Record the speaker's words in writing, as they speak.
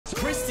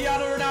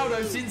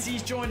Ronaldo, since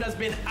he's joined, has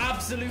been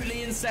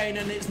absolutely insane,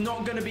 and it's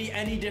not going to be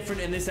any different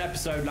in this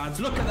episode, lads.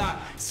 Look at that.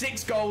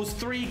 6 goals,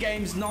 3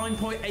 games,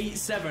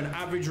 9.87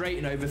 average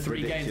rating over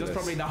 3 games. That's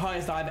probably the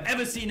highest I've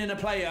ever seen in a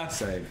player.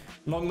 Same.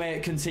 Long may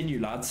it continue,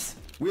 lads.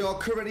 We are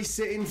currently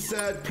sitting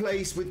 3rd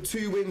place with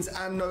 2 wins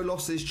and no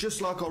losses,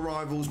 just like our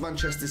rivals,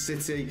 Manchester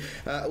City.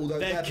 Although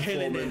they're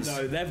killing it,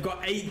 though. They've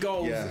got 8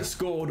 goals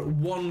scored,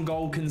 1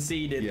 goal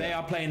conceded. They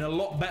are playing a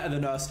lot better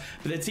than us.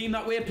 But the team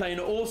that we're playing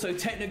are also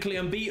technically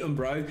unbeaten,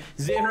 bro.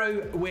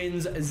 0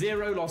 wins,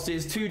 0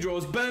 losses, 2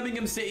 draws.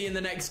 Birmingham City in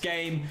the next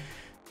game.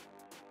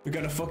 We're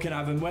going to fucking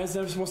have them. What's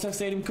that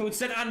stadium called?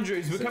 St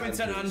Andrews. We're coming to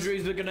St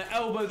Andrews. We're going to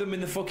elbow them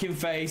in the fucking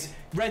face.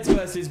 Reds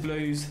versus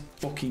Blues.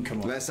 Fucking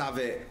come on. Let's have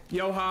it.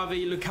 Yo,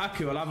 Harvey,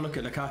 Lukaku. I'll have a look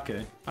at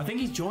Lukaku. I think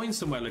he's joined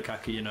somewhere,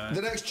 Lukaku, you know.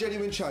 The next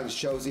genuine chance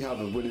Chelsea have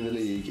of winning the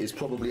league is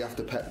probably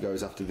after Pep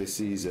goes after this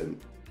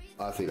season.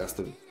 I think that's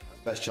the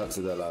best chance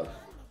of their life.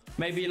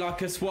 Maybe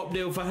like a swap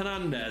deal for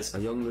Hernandez. A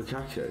young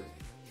Lukaku.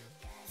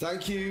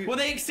 Thank you. Well,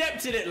 they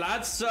accepted it,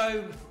 lads,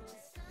 so...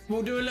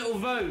 we'll do a little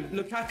vote.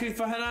 Lukaku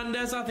for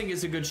Hernandez. I think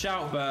it's a good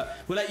shout, but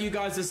we'll let you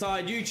guys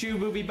decide.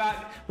 YouTube will be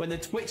back when the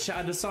Twitch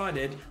chat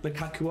decided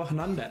Lukaku or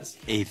Hernandez.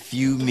 A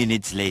few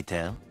minutes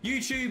later.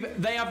 YouTube,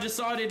 they have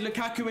decided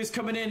Lukaku is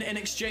coming in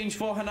exchange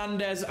for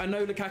Hernandez. I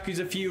know Lukaku's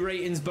a few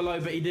ratings below,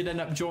 but he did end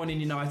up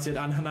joining United,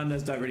 and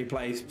Hernandez don't really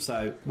play,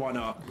 so why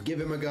not? Give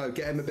him a go.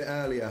 Get him a bit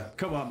earlier.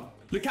 Come on.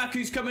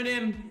 Lukaku's coming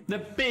in, the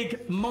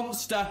big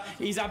monster.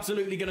 He's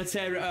absolutely going to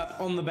tear it up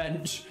on the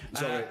bench.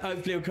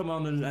 Hopefully he'll come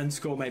on and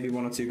score maybe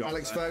 1 or 2 goals.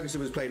 Alex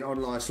Ferguson was playing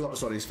online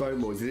slots on his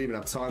phone, boys. He didn't even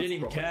have time to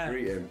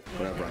greet him.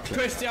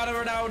 Cristiano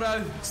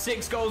Ronaldo,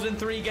 6 goals in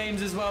 3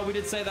 games as well. We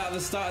did say that at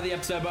the start of the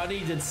episode, but I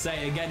needed to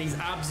say it again. He's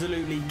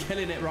absolutely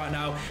killing it right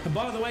now. And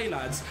by the way,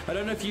 lads, I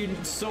don't know if you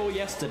saw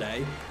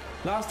yesterday,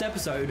 last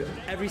episode,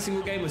 every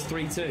single game was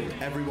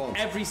 3-2.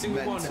 Every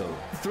single one.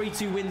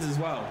 3-2 wins as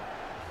well.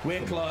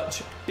 We're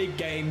clutch, big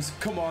games.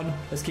 Come on,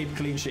 let's keep a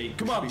clean sheet.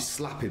 Come on. Be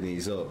slapping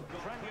these up.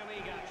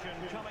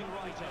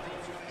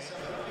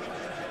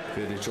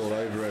 Vidic all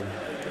over him.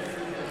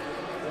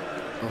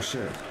 Oh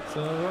shit.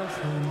 So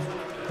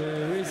who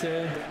is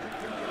it?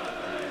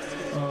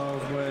 Oh,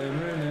 wait a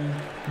minute.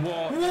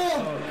 What?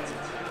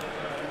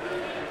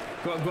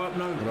 Go up,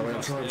 no.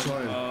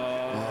 Try.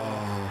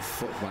 Oh,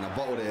 fuck, man. I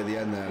bottled it at the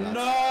end there, lads.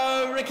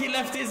 No, Ricky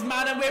left his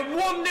man and we're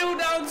 1-0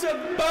 down to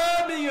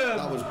Birmingham.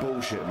 That was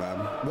bullshit, man.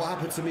 What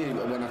happened to me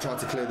when I tried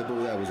to clear the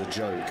ball there was a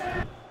joke.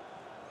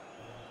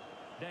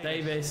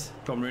 Davis.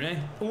 Go on, Rooney.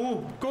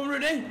 Oh, go on,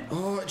 Rooney.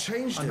 Oh, it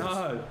changed it. I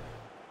know.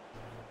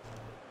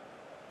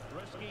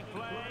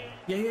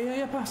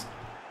 Yeah, pass.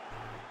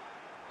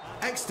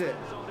 X'd it.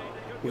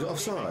 Was it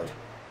offside?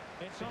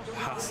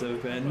 Pass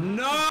open.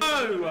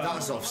 No!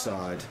 That's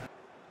offside.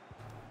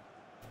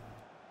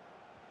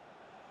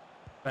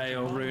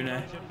 Bale,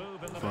 Rooney.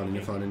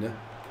 Finding you.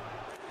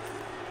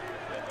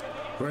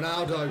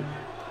 Ronaldo.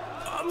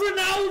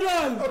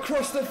 Ronaldo!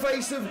 Across the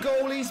face of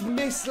goal, he's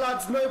missed,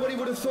 lads. Nobody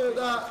would have thought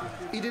that.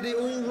 He did it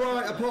all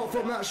right, apart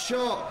from that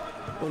shot.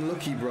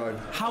 Unlucky, bro.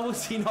 How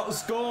was he not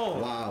score?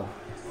 Wow.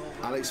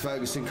 Alex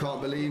Ferguson can't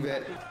believe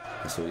it.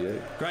 That's all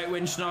you. Great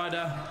win,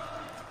 Schneider.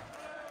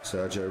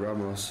 Sergio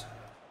Ramos.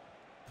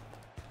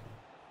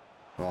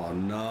 Oh,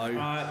 no.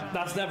 Right,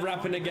 that's never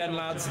happened again,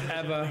 lads.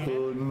 Ever.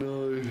 Oh,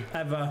 no.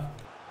 Ever.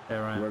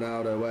 Here I am.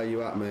 Ronaldo, where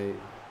you at, mate?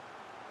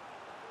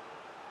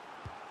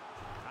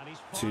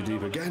 Too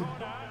deep again.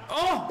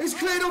 Oh, it's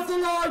cleared off the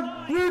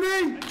line.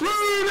 Rooney!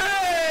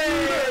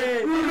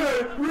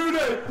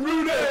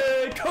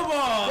 Come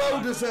on!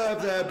 Well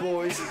deserved there,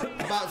 boys.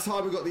 About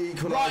time we got the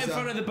equaliser. Right in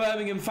front of the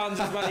Birmingham fans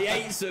as well. He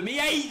hates them. He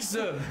hates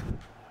them.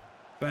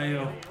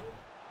 Bale.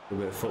 A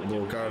bit of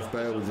football. Gareth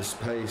Bale with the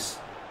space.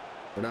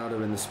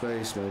 Ronaldo in the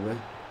space, maybe.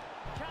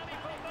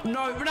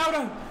 No,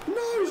 Ronaldo!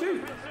 No!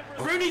 Shoot!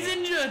 Rooney's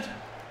injured!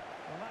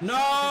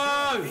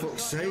 No! For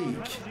fuck's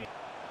sake.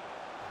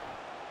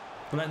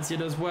 Valencia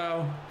does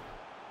well.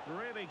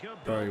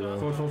 Very well.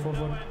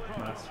 Forward.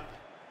 Nice.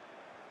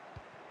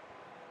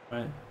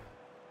 Right.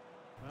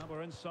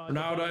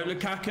 Ronaldo,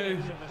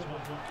 Lukaku.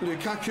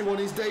 Lukaku on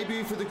his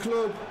debut for the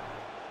club.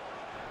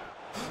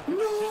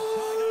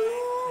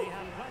 No!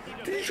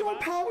 Did he try a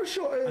power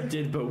shot in? I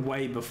did, but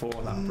way before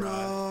that, bro.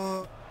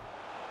 No.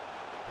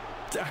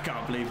 I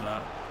can't believe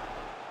that.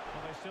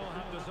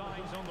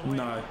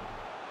 No.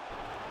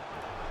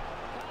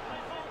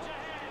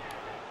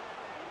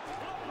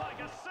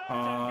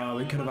 Oh,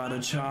 we could have had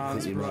a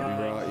chance, You might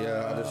be right,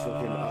 yeah.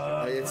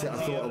 I hit it, I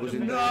thought I was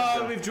in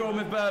No, we've drawn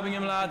with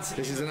Birmingham, lads.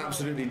 This is an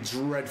absolutely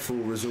dreadful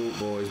result,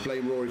 boys.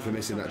 Blame Rory for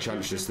missing that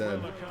chance just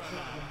then.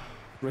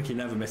 Ricky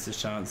never misses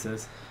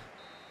chances.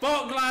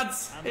 Fuck,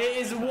 lads! It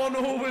is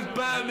 1-1 with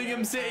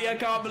Birmingham City. I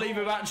can't believe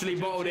we've actually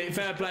bottled it.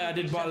 Fair play, I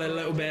did bottle it a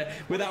little bit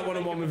with that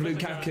 1-1 with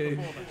Lukaku.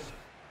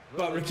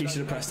 But Ricky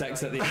should have pressed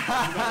X at the end.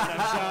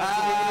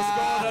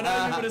 I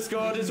know we would have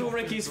scored. It's all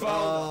Ricky's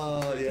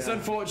fault. Oh, yeah. It's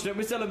unfortunate.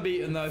 We're still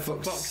unbeaten though.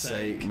 For fuck's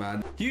sake,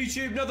 man.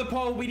 YouTube, another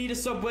poll. We need a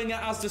sub winger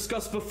as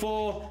discussed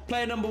before.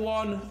 Player number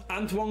 1,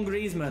 Antoine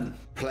Griezmann.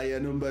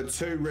 Player number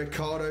 2,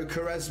 Ricardo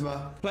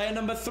Quaresma. Player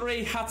number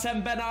 3,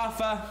 Hatem Ben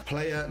Arfa.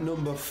 Player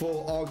number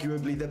 4,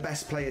 arguably the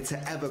best player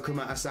to ever come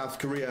out of South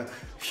Korea,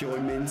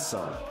 Heung-min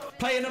Son.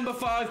 Player number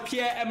 5,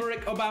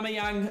 Pierre-Emerick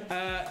Aubameyang.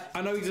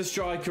 I know he's a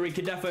striker. He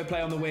could definitely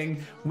play on the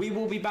wing. We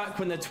will be back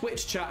when the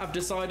Twitch chat have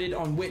decided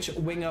on which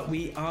winger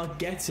we are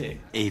getting.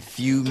 A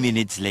few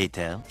minutes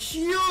later.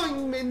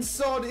 Heung-min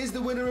Son is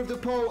the winner of the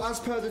poll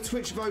as per the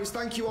Twitch votes.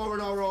 Thank you,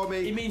 R&R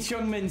Army. He means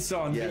Heung-min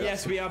Son. Yeah,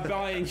 yes, we are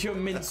buying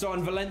Heung-min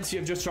Son. Valencia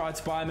have just tried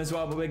to buy him as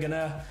well, but we're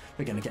gonna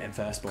get him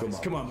first, boys.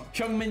 Come on.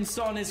 Heung-min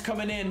Son is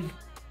coming in.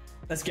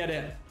 Let's get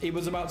it. He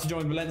was about to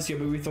join Valencia,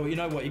 but we thought, you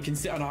know what, you can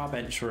sit on our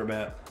bench for a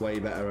bit. Way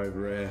better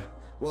over here.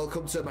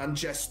 Welcome to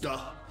Manchester.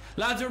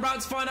 Lads, we're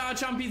about to find out our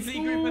Champions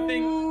League group, I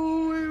think.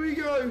 Ooh, here we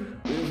go.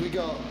 Who have we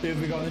got? Who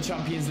have we got in the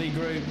Champions League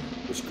group?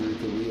 Which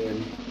group are we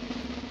in?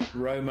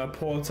 Roma,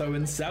 Porto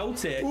and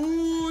Celtic.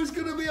 Ooh, it's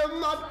going to be a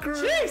mad group.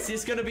 Jeez,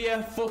 it's going to be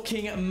a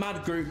fucking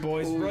mad group,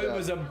 boys. Ooh,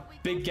 Roma's a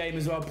big game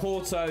as well.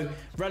 Porto,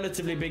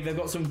 relatively big. They've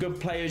got some good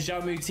players.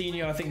 João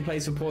Moutinho, I think,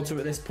 plays for Porto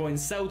at this point.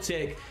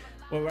 Celtic,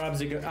 well, we're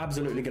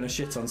absolutely going to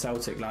shit on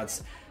Celtic,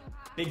 lads.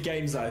 Big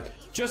games, though.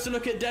 Just to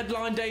look at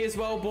deadline day as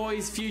well,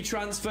 boys. Few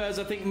transfers.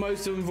 I think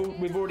most of them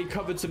we've already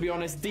covered, to be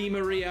honest. Di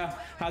Maria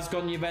has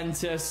gone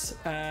Juventus.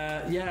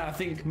 Yeah, I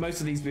think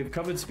most of these we've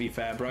covered, to be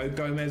fair, bro.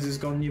 Gomez has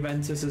gone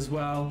Juventus as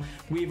well.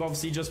 We've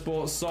obviously just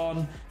bought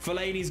Son.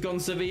 Fellaini's gone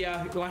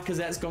Sevilla.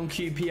 Lacazette's gone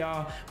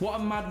QPR. What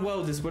a mad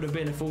world this would have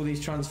been if all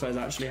these transfers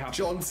actually happened.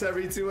 John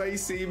Terry to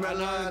AC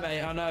Milan. I know,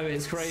 mate. I know.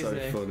 It's crazy.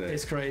 So funny.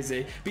 It's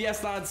crazy. But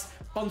yes, lads,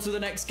 on to the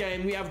next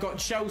game. We have got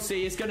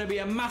Chelsea. It's going to be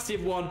a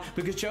massive one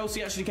because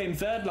Chelsea actually came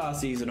third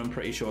last season, I'm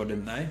pretty sure,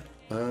 didn't they?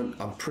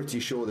 I'm pretty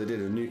sure they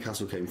did, and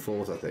Newcastle came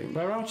fourth, I think.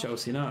 Where are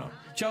Chelsea now?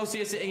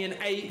 Chelsea are sitting in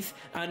 8th,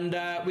 and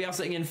we are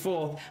sitting in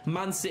 4th.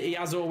 Man City,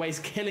 as always,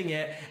 killing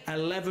it.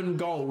 11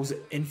 goals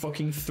in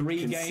fucking 3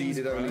 games.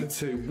 Conceded only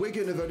 2.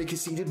 Wigan have only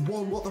conceded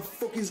 1. What the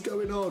fuck is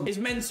going on? It's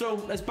mental.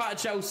 Let's batter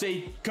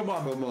Chelsea. Come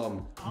on. Come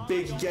on.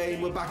 Big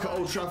game. We're back at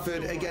Old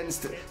Trafford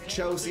against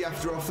Chelsea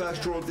after our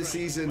first draw of the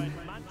season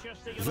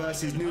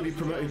versus newly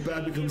promoted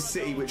Birmingham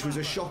City, which was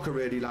a shocker,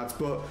 really, lads.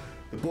 But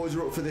the boys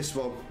are up for this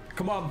one.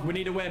 Come on, we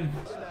need a win.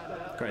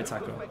 Great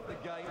tackle.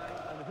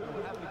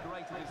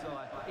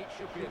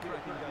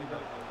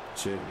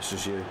 It's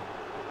just you.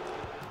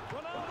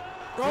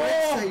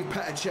 Oh! Great save,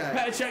 Petr Cech.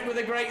 Petr Cech with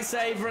a great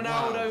save.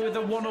 Ronaldo with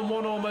a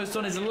one-on-one almost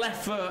on his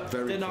left foot.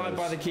 Very denied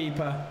by the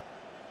keeper.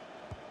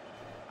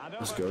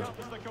 That's good.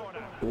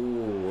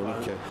 Ooh,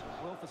 okay.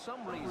 Well, for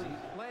some reason,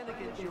 playing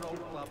against your old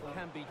club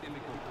can be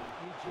difficult.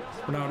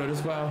 Ronaldo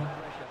as well.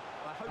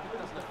 I hope it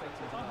doesn't affect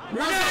him.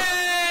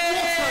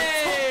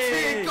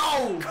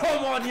 Goal!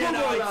 Come on,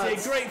 United! On,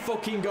 great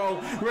fucking goal.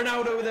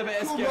 Ronaldo with a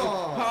bit of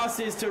skill.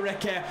 Passes to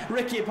Ricky.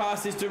 Ricky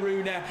passes to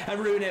Rooney, and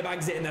Rooney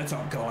bags it in the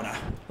top corner.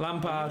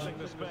 Lampard.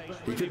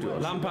 He could do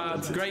it.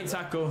 Lampard, great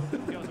tackle.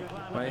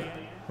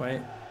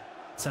 Wait.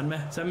 Send me.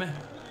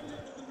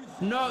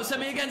 No,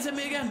 send me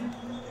again.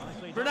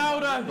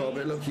 Ronaldo. Got a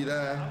bit lucky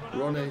there.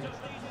 Ronnie.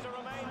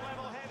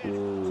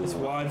 Ooh. It's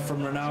wide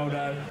from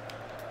Ronaldo.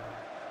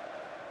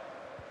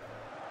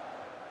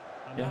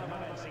 Yeah.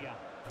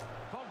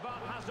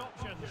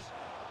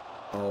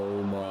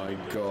 Oh my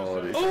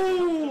god.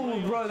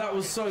 Oh, bro, that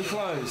was so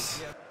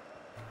close.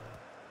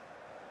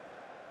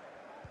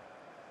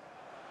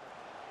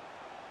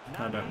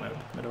 No, don't move.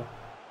 Middle.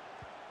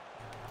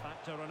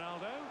 Back to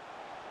Ronaldo.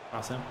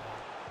 Pass him.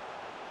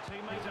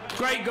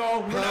 Great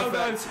goal,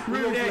 Ronaldo.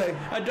 Rooney.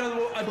 A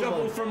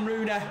double from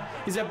Rooney.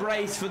 Is a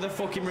brace for the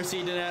fucking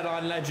receding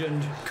hairline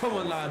legend. Come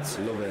on, lads.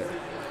 Love it.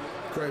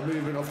 Great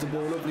movement off the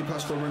ball. Lovely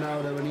pass from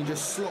Ronaldo, and he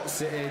just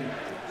slots it in.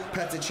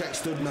 Petr Cech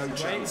stood no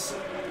chance.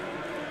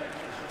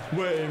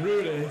 Wayne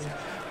Rooney.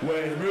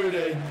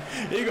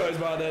 He goes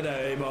by the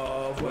name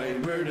of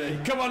Wayne Rooney.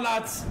 Come on,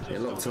 lads. Yeah,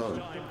 locked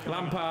on.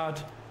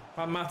 Lampard.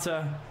 Van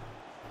Mata.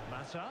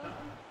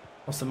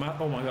 What's the matter?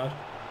 Oh my god.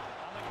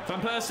 Van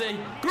Persie.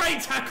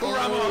 Great tackle,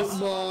 Ramos.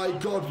 Oh my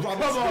god.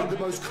 Ramos did the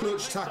most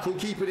clutch tackle,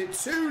 keeping it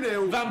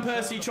 2-0. Van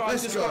Persie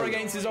tries to score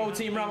against his old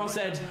team. Ramos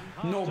said,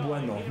 no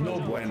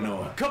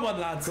bueno. Come on,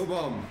 lads. Come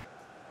on.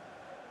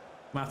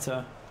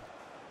 Mata.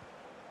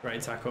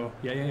 Great tackle.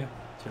 Yeah.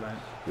 Too late.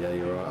 Yeah,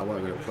 you're right. I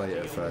wasn't going to play it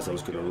at first. I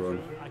was going to run.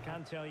 I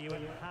can tell you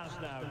it has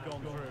now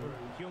gone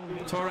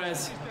through.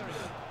 Torres.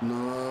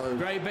 No.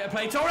 Great bit of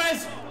play.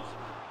 Torres!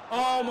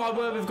 Oh my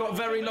word, we've got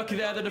very lucky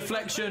there, the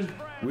deflection.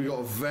 We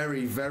got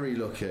very, very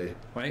lucky.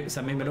 Wait,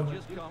 send me middle.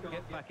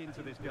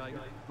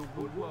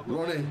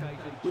 Ronnie,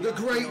 with a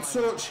great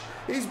touch.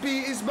 He's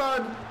beat his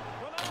man.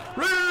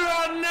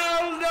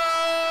 Ronaldo!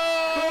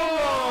 Come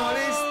on,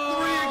 it's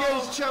 3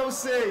 against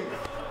Chelsea.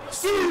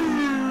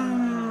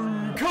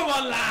 Come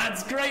on,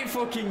 lads. Great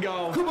fucking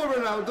goal. Come on,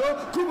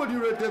 Ronaldo. Come on, you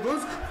Red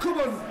Devils. Come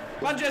on.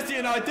 Manchester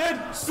United.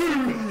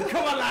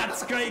 Come on,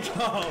 lads. Great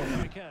goal.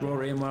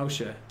 Rory and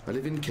Welshire. I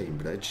live in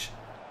Cambridge.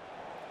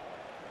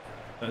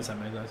 Don't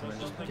send me.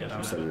 Just get down.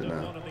 I'm sending it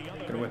now.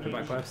 Gonna whip it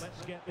back post.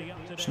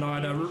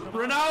 Schneider.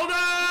 Ronaldo!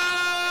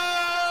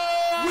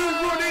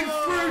 We're running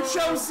through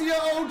Chelsea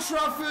at Old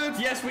Trafford.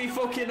 Yes, we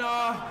fucking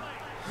are.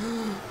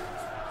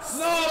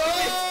 No,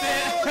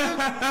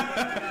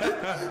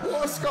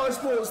 What are Sky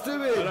Sports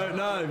doing? I don't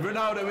know.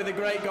 Ronaldo with a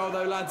great goal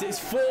though, lads. It's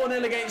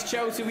 4-0 against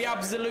Chelsea. We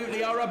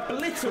absolutely are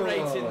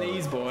obliterating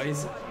these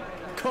boys.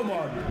 Come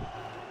on.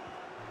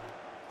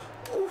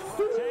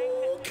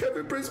 Oh,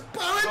 Kevin Prince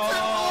Barrett.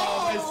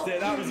 Oh, missed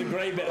it. That was a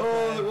great bit.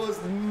 Oh, it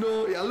was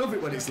naughty. I love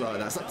it when it's like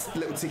that. It's like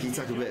little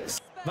ticky-tacky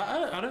bits.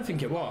 I don't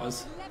think it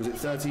was. Was it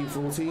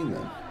 13-14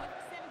 then?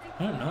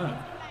 I don't know.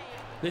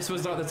 This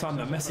was like the time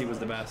that Messi was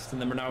the best,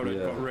 and then Ronaldo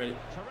got really...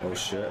 Oh,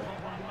 shit.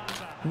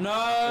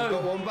 No!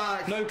 Got one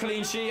back. No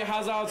clean sheet.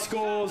 Hazard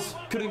scores.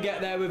 Couldn't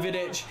get there with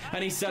Vidic,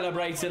 and he's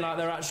celebrating like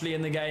they're actually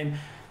in the game.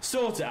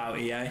 Sort it out,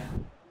 EA.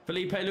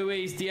 Felipe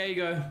Luis,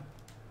 Diego.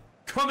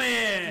 Come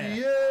here!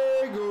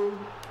 Diego.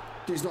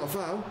 It's not a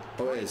foul.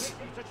 Oh, it is.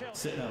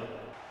 Sit down.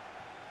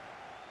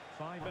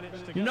 5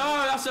 minutes to go.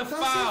 No, that's a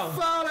foul. A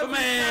foul. Come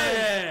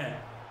here!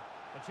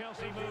 The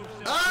Chelsea moves.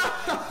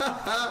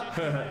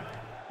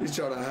 He's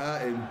trying to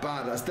hurt him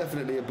bad. That's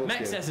definitely a booking.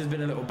 Mexes has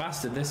been a little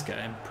bastard this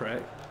game,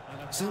 prick.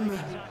 Some...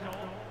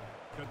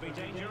 Could be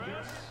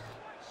dangerous.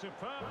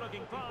 Superb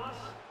looking pass.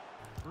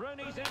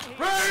 Rooney's in here.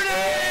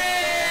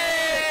 Rooney!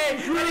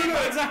 Rooney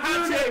makes a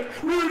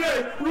hat-trick!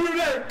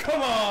 Rooney!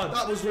 Come on!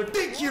 That was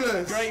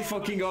ridiculous. Great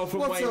fucking goal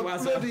from What Wayne a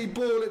Wazza. bloody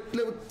ball,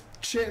 little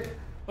chip.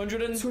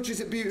 100 Touches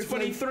it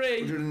beautifully.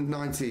 23.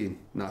 119.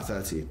 No,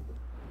 13.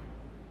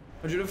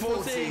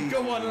 114.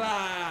 Come on,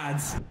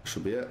 lads.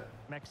 Should be it.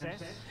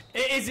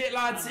 It is it,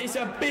 lads. It's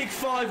a big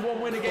 5-1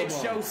 win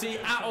against Chelsea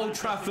at Old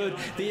Trafford.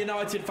 The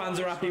United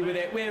fans are happy with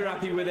it. We're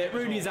happy with it.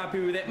 Rooney's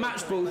happy with it.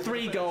 Match ball,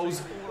 3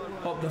 goals.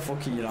 Up the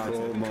fucking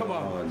United. Come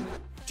on.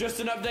 Just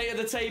an update of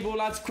the table,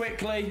 lads,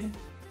 quickly.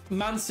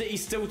 Man City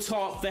still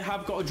top. They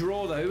have got a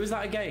draw, though. Who was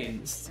that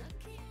against?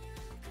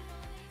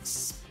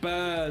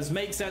 Spurs.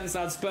 Makes sense,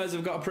 lads. Spurs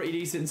have got a pretty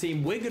decent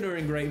team. Wigan are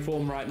in great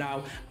form right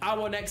now.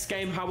 Our next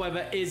game,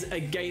 however, is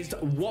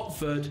against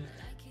Watford.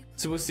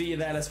 So we'll see you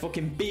there. Let's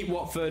fucking beat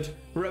Watford.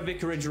 We're at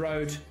Vicarage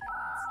Road.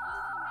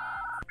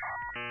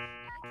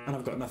 And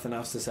I've got nothing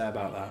else to say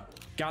about that.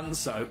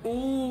 Ganso.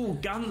 Ooh,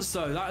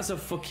 Ganso. That is a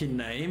fucking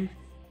name.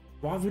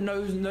 Why have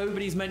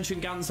nobody's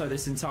mentioned Ganso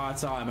this entire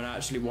time, and I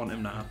actually want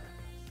him now?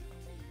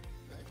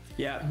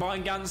 Yeah,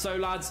 buying Ganso,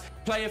 lads.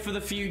 Player for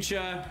the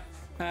future,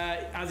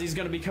 as he's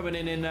going to be coming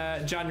in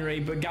January.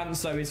 But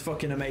Ganso is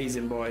fucking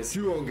amazing, boys.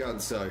 You on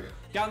Ganso?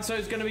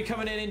 Ganso's going to be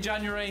coming in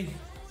January.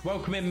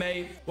 Welcome in,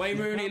 mate. Wayne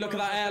Rooney, look at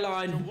that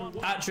airline.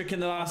 Hat-trick in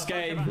the last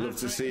game. Love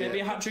to see Maybe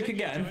it. a hat-trick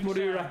again. What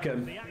do you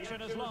reckon?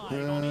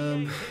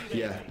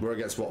 Yeah, we're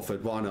against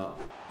Watford. Why not?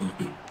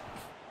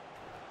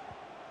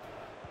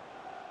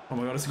 Oh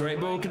my god, it's a great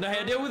ball. Can De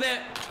Gea deal with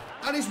it?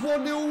 And it's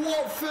 1-0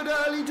 Watford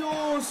early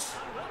doors.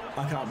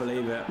 I can't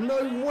believe it.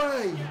 No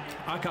way.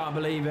 I can't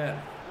believe it.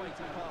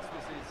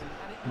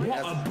 What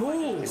a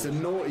ball. It's a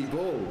naughty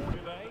ball.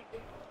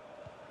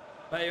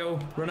 Bale,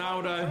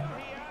 Ronaldo.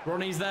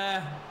 Ronnie's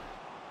there.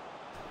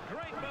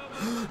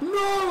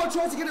 No, I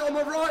tried to get it on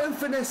my right and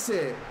finesse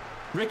it.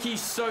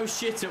 Ricky's so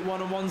shit at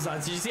one-on-ones,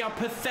 lads. Did you see how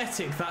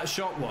pathetic that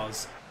shot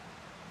was?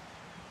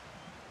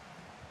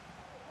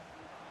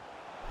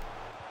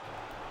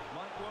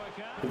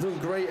 We've done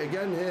great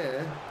again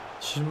here.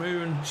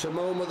 Shamoon.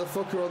 Shimon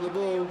motherfucker on the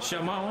ball.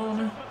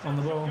 Shamon on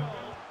the ball.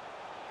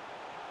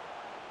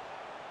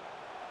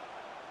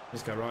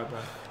 Just go right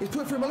back. He's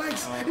put it through my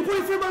legs. He put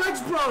it through my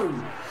legs, bro.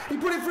 He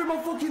put it through my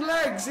fucking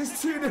legs.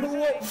 It's 2-0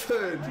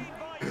 Watford.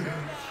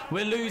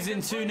 We're losing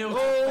 2-0 to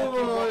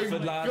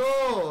Watford, lads.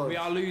 God. We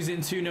are losing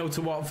 2-0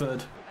 to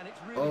Watford.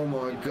 Oh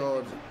my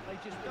god.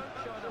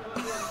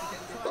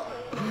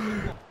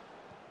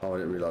 Oh, I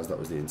didn't realise that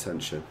was the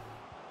intention.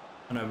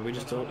 I know, but we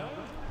just talk.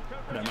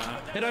 It don't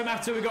matter. It don't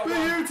matter. We got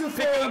Beautiful. one.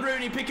 Pick it up,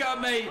 Rooney. Pick it up,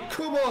 mate.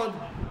 Come on.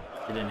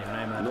 You didn't even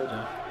aim at Nope.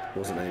 it.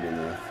 Wasn't aiming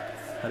there.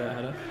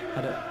 Header.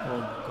 Oh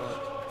my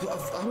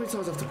god. How many times do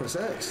I have to press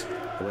X?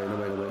 I'm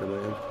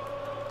waiting.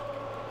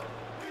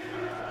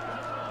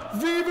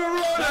 Viva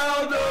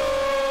Ronaldo!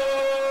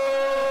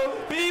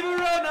 Viva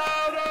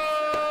Ronaldo!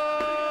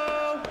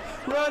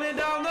 Running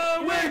down the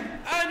wing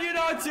and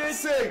United.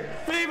 Sing!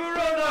 Viva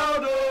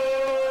Ronaldo!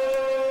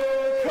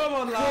 Come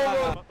on,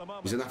 lad.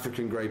 He's an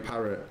African grey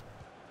parrot.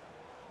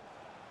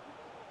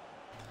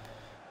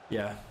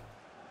 Yeah.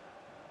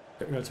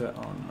 Go to it.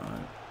 Oh no.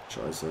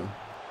 Try so.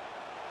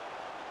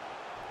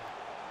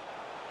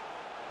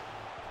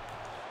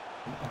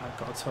 I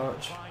got a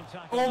touch.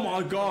 Oh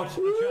my god.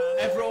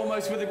 Ever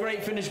almost with a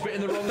great finish, but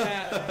in the wrong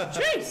net.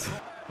 Jeez.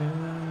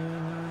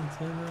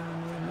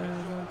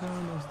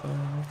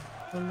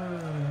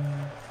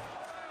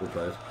 Well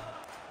played.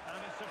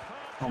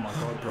 Oh my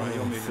god, bro.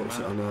 You're moving,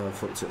 man. I know, I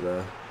fucked it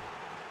there.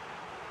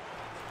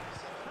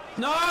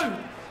 No!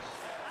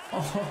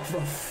 Oh,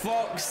 for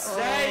fuck's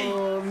sake!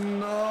 Oh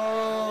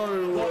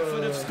no!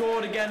 Watford have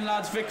scored again,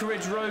 lads.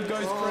 Vicarage Road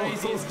goes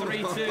crazy. It's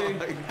 3-2.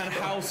 my And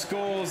Howe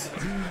scores.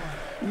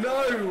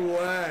 No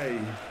way!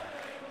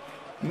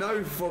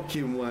 No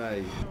fucking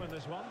way!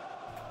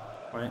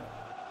 Wait.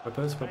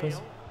 Peppers.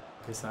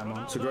 Is that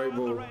on? It's a great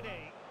ball.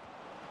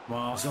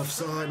 Wow. It's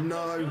offside,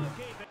 no.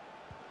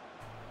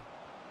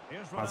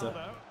 Here's Has it?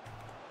 Ronaldo.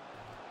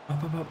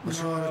 Up.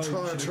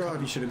 I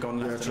tried. You should have gone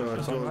Yeah, I left.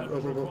 tried. Go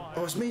on.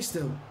 Oh, it's me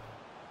still.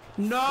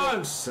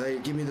 No! Say,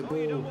 give me the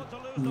You don't ball. want to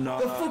lose the No.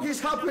 The fuck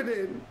is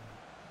happening?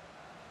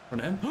 Run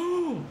it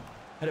in.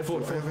 Head it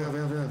forward.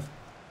 Have.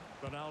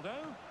 Ronaldo.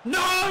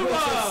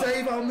 No!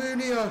 Save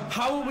Almunia.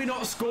 How are we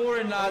not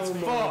scoring, lads? Oh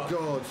my Fuck.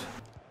 god.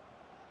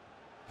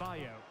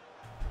 Bayo.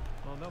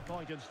 Well, no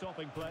point in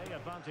stopping play.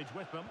 Advantage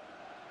with them.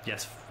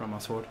 Yes, from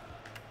our sword.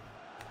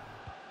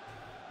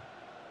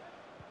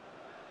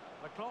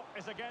 The clock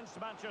is against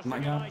Manchester My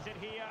God. United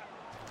here.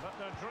 But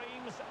their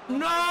dreams...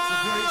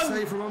 No! Great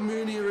save from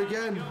Almunia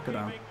again. Go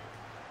down.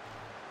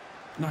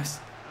 Nice.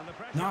 And the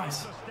pressure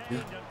Nice. is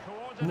sustained and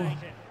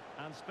coordinated.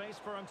 And space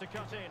for him to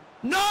cut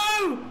in.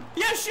 No!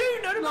 Yeah,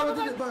 shoot! No, No, I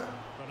did it back.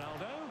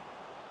 Ronaldo.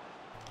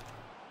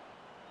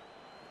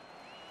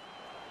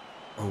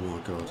 Oh my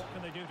god. What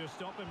can they do to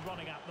stop him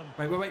running at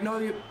them? Wait, no,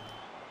 you...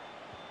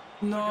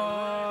 No!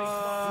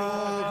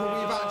 Oh,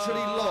 but we've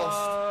actually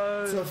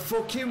lost to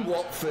fucking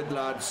Watford,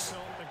 lads. So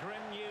the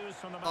grim news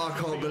from the I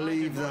Manchester can't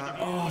believe United that.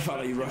 Oh, I felt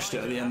like you rushed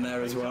it at the end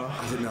there as well.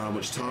 I didn't know how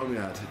much time we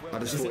had. I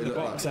just It's thought in it the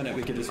looked box, like... innit?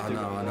 We could just... I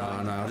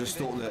know. I just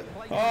thought that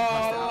Oh,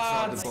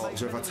 outside lads! the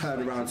box, or if I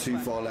turned around too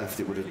far left,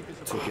 it would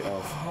have took it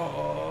off.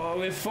 Oh,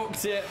 we've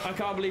fucked it. I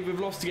can't believe we've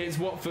lost against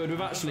Watford. We've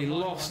actually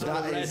lost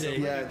That already. is,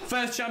 yeah.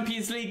 First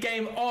Champions League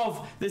game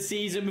of the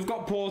season. We've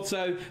got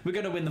Porto. We're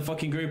going to win the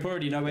fucking group.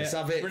 Already know it. Let's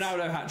have it.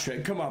 Ronaldo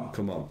hat-trick. Come on.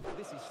 Come on.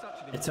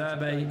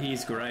 Iturbe,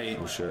 he's great.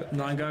 Oh shit.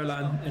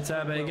 Nainggolan,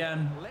 Iturbe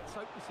again. Let's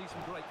hope we see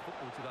some great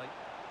football today.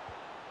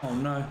 Oh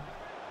no.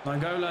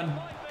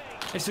 Nainggolan.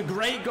 It's a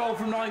great goal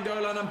from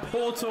Nainggolan, and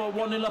Porto are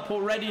 1-0 up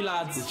already, We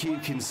lads.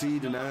 keep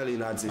conceding early,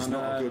 lads. It's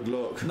not a good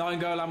look.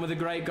 Nainggolan with a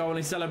great goal.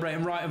 He's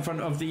celebrating right in front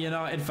of the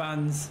United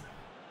fans.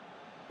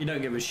 You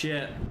don't give a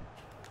shit.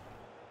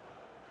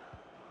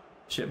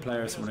 Shit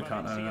player is someone who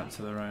can't own up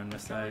to their own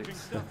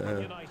mistakes.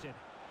 United.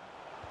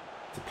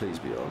 Please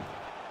be on.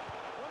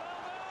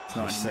 It's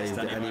not I saved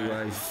it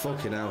anyway.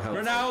 Fucking hell, help.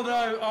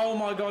 Ronaldo, oh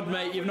my god,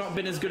 mate, you've not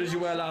been as good as you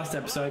were last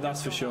episode,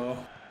 that's for sure.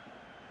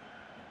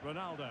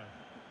 Ronaldo.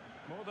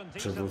 More than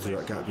Travel through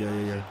that decent. gap.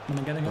 Yeah. Am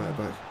I getting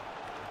Back.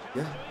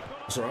 Yeah.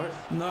 That's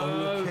alright.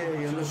 No.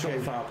 Unlucky. Shot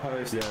far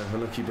post. Yeah,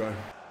 unlucky, bro.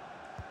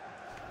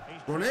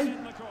 He's Ronnie?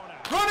 in the corner.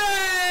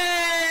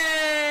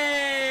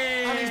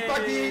 And he's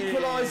back the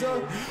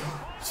equaliser.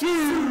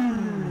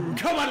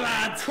 Come on,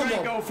 lads. Come Great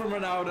on. goal from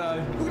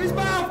Ronaldo. Look at his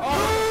mouth.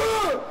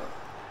 Oh.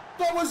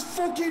 That was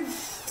fucking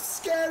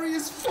scary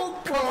as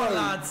fuck, bro. Come on,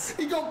 lads.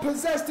 He got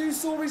possessed. Who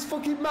saw his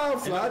fucking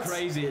mouth, It looked lads?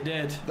 crazy, it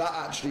did. That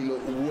actually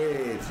looked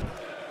weird.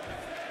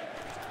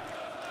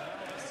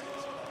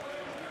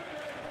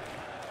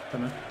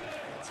 Come on.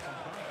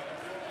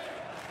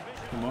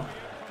 Come on.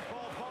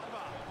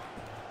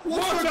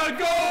 What a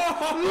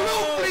goal!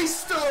 Lovely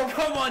stuff.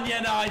 Come on,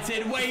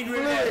 United. Wayne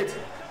Rooney. Fluid.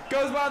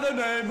 Goes by the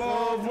name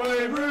of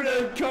Wayne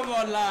Rooney. Come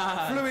on,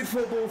 lads. Fluid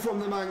football from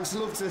the Manx.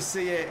 Love to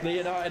see it. The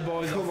United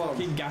boys Come are on.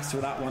 fucking gassed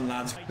with that one,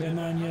 lads. Yeah,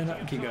 man, yeah, no.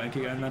 Keep going.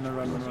 No,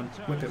 run.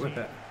 Whip it. Fired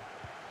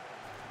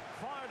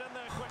in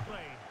there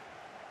quickly.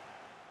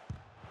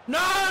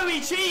 No,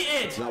 he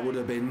cheated! That would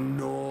have been I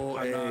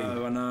naughty.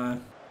 know.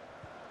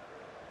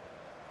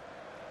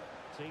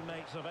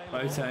 Teammates available.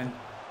 Boateng.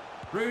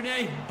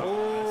 Rooney!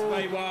 Oh, it's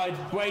way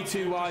wide. Way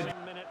too wide.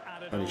 10-minute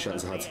added Only on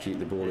chance I at had the to keep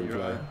the end. ball in You're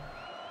play. right.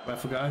 Where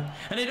we go.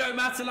 And it don't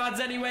matter, lads,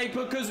 anyway,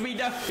 because we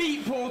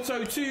defeat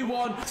Porto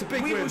 2-1. It's a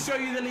big we win. will show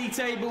you the league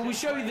table. We'll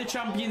show you the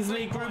Champions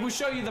League group. We'll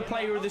show you the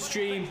player of the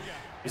stream.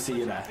 We'll see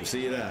you there.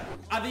 See you there.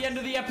 At the end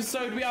of the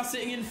episode, we are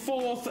sitting in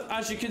fourth.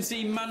 As you can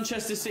see,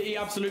 Manchester City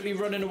absolutely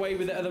running away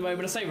with it at the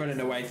moment. I say running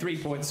away, 3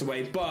 points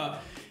away,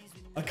 but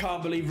I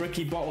can't believe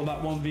Ricky bottled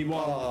that 1v1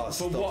 Oh, for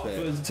stop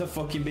Watford to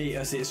fucking beat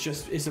us.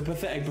 It's a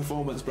pathetic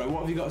performance, bro.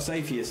 What have you got to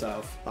say for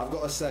yourself? I've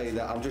got to say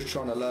that I'm just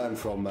trying to learn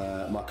from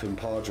my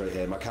compadre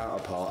here, my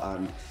counterpart,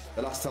 and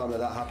the last time that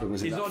happened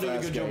was He's in that not doing a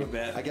first good job game of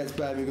it. against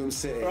Birmingham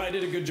City. Right,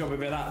 did a good job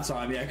of it that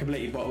time. Yeah,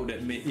 completely bottled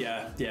it.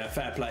 Yeah,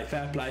 fair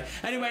play.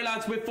 Anyway,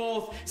 lads, we're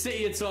fourth.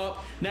 City are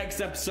top. Next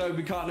episode,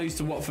 we can't lose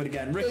to Watford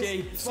again.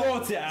 Ricky,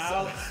 sort it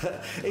out.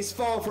 It's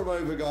far from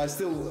over, guys.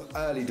 Still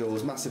early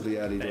doors, massively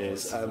early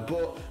doors.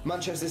 But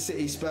Manchester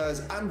City,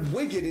 Spurs, and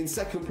Wigan in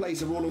second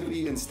place are all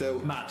unbeaten still.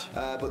 Mad.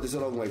 But there's a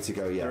long way to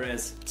go yet. There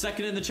is.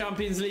 Second in the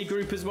Champions League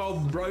group as well.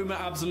 Roma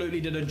absolutely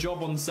did a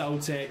job on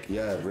Celtic.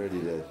 Yeah, really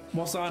did.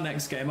 What's our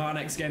next game? Our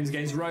next game's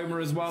against Roma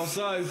as well.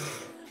 So,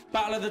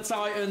 Battle of the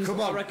Titans. Come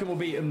on. I reckon we'll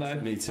beat them though.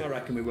 Me too. I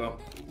reckon we will.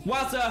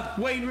 Wazza,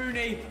 Wayne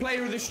Rooney,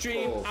 player of the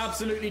stream. Oh.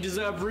 Absolutely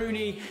deserved.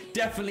 Rooney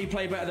definitely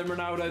played better than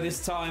Ronaldo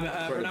this time.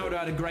 Incredible. Ronaldo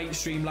had a great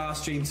stream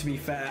last stream, to be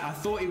fair. I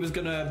thought he was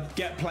going to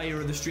get player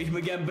of the stream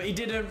again, but he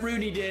didn't.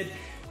 Rooney did.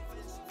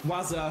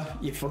 Wazza,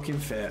 you're fucking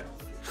fit.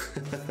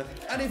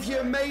 And if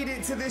you made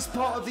it to this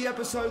part of the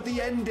episode,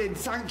 the ending,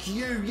 thank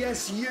you.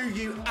 Yes,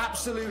 you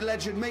absolute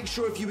legend. Make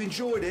sure if you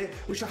enjoyed it,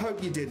 which I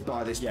hope you did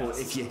by this point, Yes.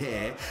 if you're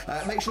here,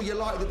 make sure you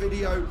like the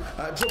video,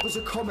 drop us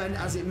a comment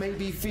as it may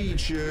be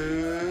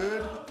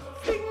featured.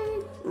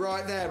 Ding!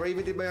 right there. I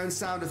even did my own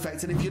sound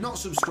effect. And if you're not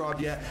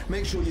subscribed yet,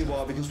 make sure you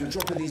are, because we're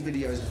dropping these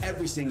videos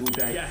every single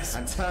day. Yes.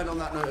 And turn on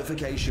that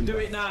notification Do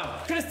button. it now.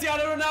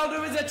 Cristiano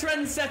Ronaldo is a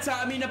trendsetter.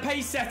 I mean, a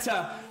pace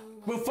setter.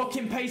 We'll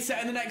fucking pace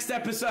set in the next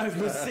episode.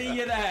 We'll see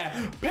you there.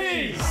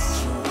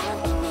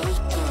 Peace.